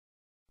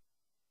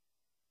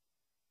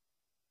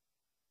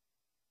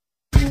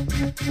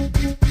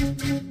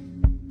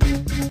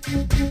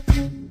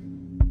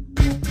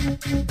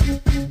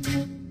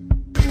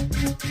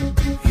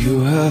You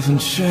haven't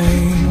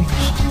changed.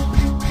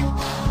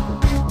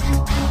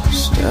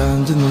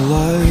 Stand in the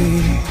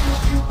light.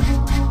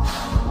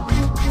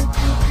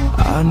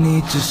 I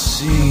need to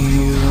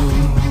see you.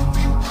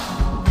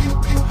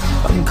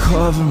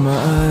 Uncover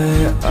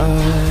my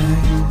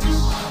eyes.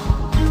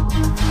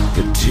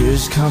 The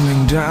tears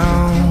coming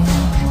down,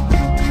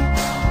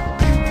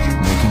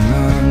 making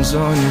lines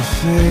on your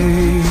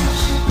face.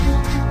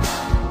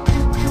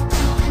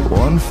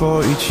 One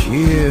for each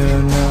year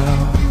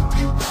now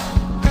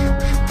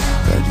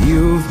that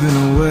you've been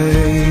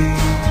away.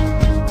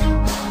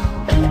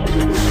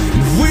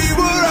 We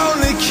were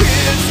only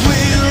kids, we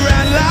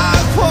ran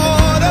like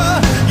water.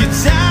 Your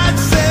dad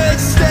said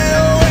stay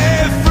away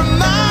from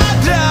my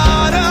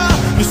daughter.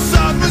 The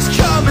sun was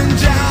coming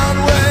down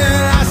when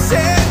I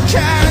said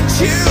can't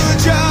you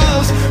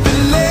just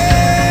believe?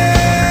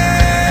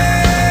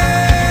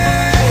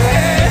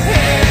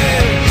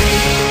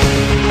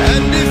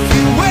 And if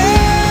you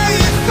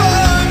wait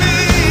for me,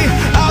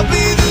 I'll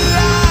be the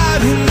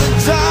light in the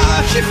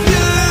dark if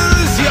you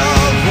lose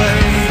your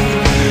way.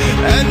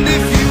 And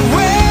if you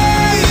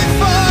wait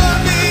for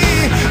me,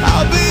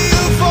 I'll be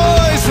your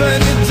voice when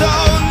you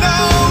don't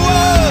know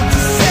what to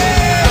say.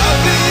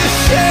 I'll be your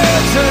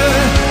shelter,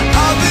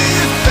 I'll be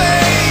your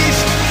face,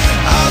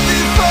 I'll be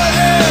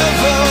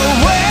forever.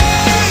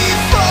 Wait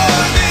for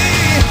me,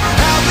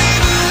 I'll be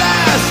the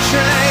last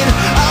train,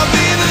 I'll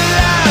be the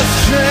last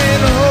train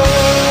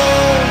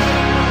home.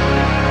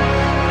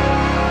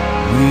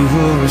 We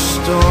were a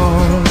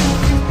storm,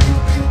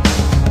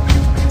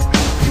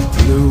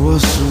 blew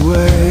us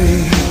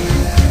away.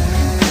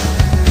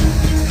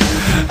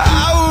 I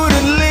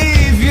wouldn't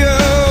leave you,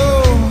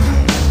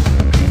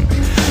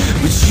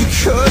 but you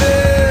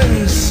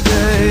couldn't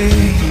stay.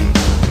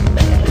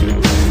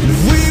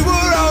 We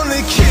were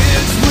only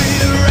kids, we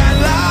ran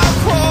like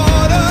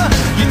water.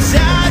 Your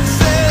dad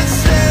said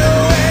stay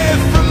away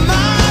from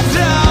my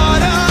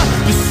daughter.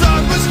 The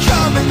sun was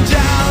coming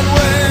down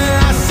when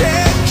I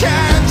said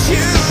can't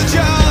you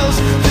just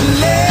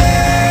believe?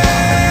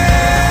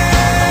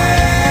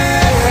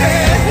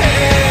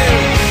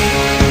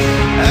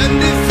 And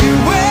if you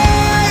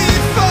wait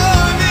for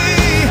me,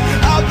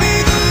 I'll be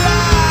the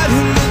light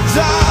in the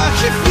dark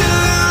if you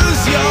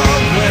lose your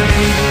way.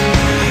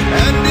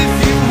 And if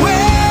you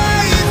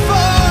wait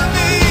for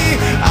me,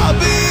 I'll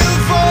be your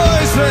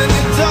voice when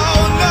you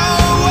don't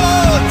know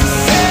what to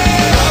say.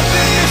 I'll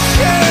be your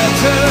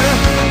shelter,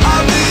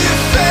 I'll be your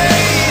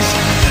face,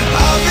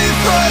 I'll be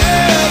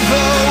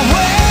forever.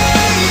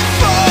 Wait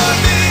for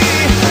me,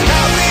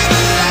 I'll be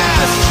the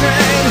last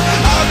train,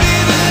 I'll be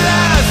the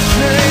last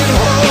train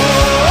home.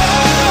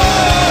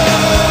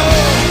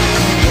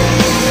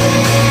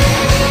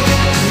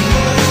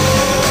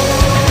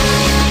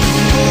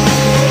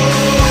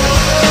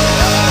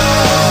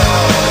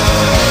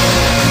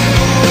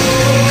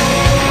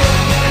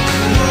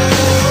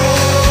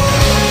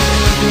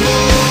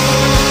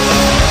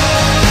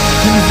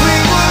 And we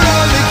were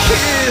only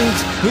kids,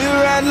 we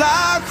ran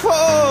like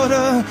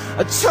water.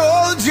 I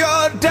told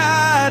your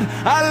dad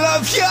I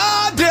love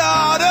your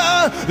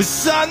daughter. The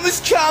sun was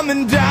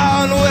coming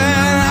down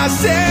when I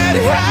said,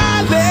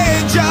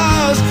 Hallie,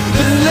 just